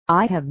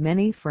I have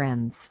many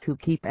friends who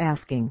keep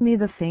asking me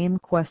the same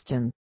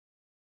question.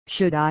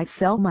 Should I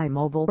sell my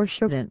mobile or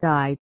shouldn't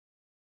I?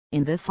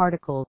 In this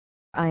article,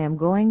 I am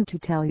going to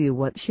tell you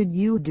what should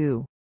you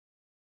do.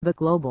 The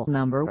global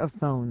number of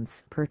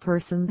phones per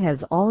person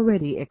has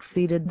already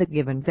exceeded the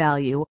given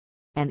value,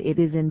 and it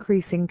is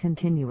increasing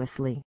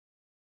continuously.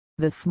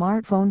 The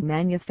smartphone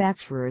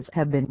manufacturers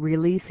have been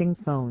releasing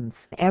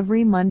phones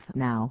every month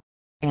now,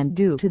 and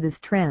due to this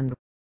trend,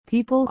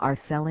 people are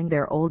selling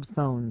their old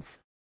phones.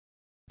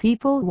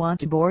 People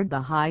want to board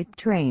the hype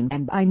train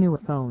and buy new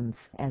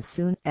phones as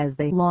soon as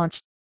they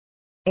launch.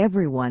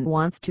 Everyone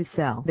wants to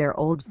sell their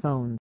old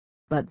phone,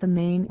 but the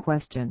main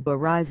question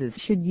arises: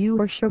 should you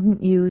or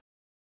shouldn't you?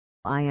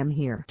 I am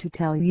here to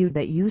tell you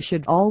that you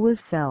should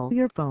always sell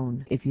your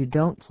phone if you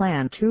don't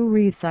plan to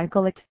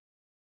recycle it.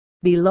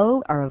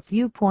 Below are a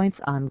few points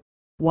on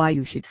why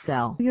you should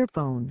sell your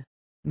phone.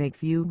 Make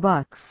few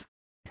bucks.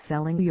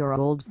 Selling your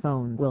old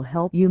phone will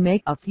help you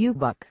make a few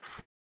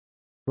bucks.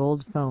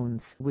 Old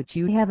phones which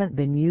you haven't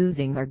been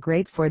using are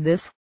great for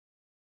this.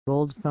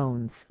 Old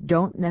phones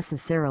don't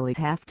necessarily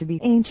have to be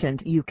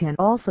ancient. You can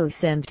also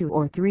send 2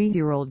 or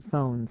 3-year-old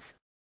phones.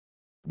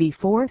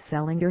 Before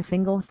selling your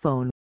single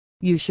phone,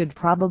 you should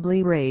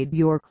probably raid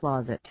your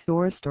closet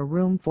or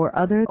storeroom for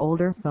other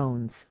older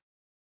phones.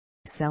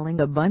 Selling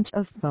a bunch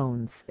of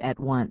phones at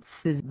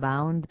once is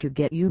bound to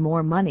get you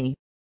more money.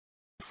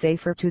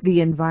 Safer to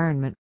the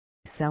environment.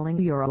 Selling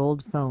your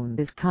old phone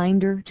is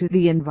kinder to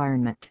the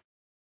environment.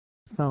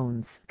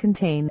 Phones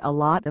contain a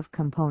lot of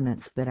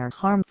components that are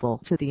harmful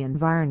to the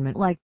environment,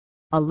 like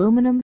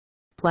aluminum,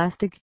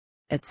 plastic,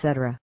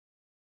 etc.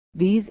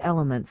 These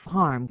elements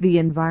harm the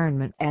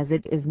environment as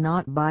it is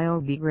not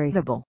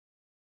biodegradable.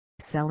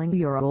 Selling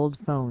your old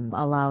phone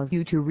allows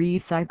you to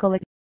recycle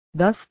it,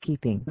 thus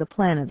keeping the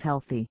planet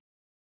healthy.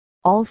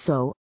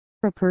 Also,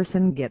 a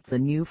person gets a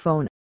new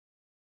phone.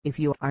 If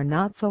you are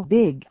not so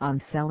big on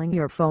selling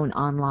your phone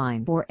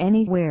online or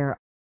anywhere,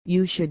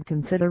 you should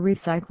consider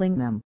recycling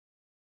them.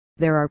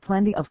 There are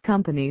plenty of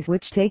companies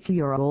which take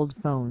your old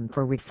phone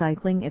for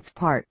recycling its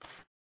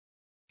parts.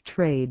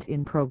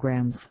 Trade-in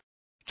programs.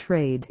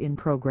 Trade-in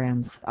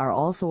programs are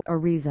also a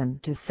reason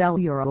to sell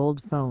your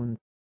old phone.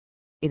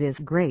 It is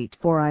great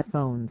for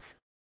iPhones.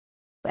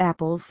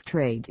 Apple's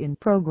trade-in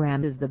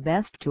program is the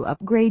best to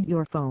upgrade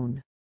your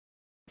phone.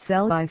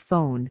 Sell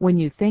iPhone when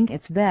you think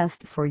it's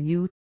best for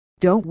you.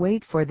 Don't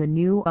wait for the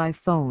new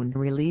iPhone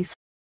release.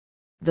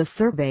 The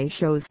survey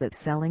shows that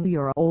selling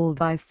your old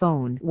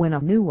iPhone when a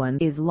new one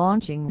is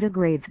launching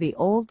degrades the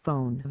old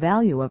phone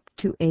value up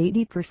to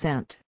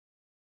 80%.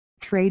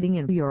 Trading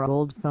in your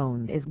old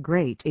phone is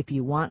great if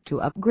you want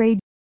to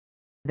upgrade.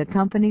 The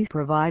companies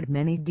provide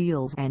many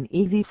deals and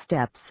easy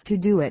steps to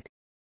do it.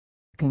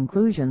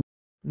 Conclusion: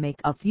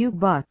 make a few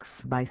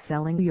bucks by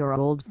selling your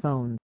old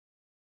phone.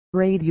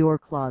 Raid your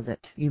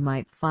closet. You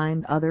might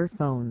find other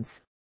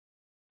phones.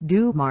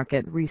 Do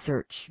market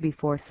research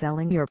before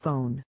selling your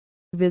phone.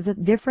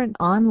 Visit different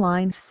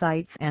online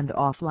sites and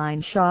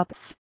offline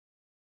shops.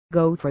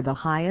 Go for the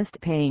highest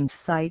paying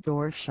site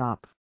or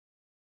shop.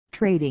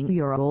 Trading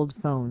your old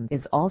phone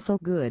is also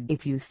good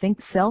if you think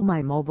sell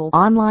my mobile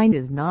online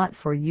is not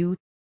for you.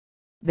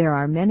 There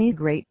are many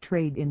great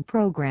trade-in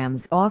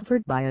programs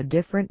offered by a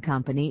different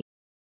company.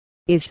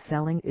 If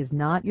selling is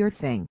not your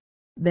thing,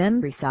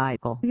 then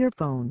recycle your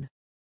phone.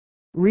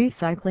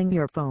 Recycling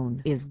your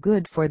phone is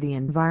good for the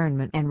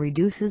environment and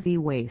reduces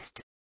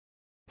e-waste.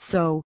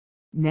 So,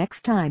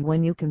 next time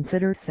when you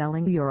consider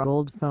selling your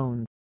old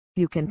phone,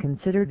 you can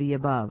consider the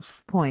above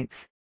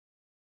points.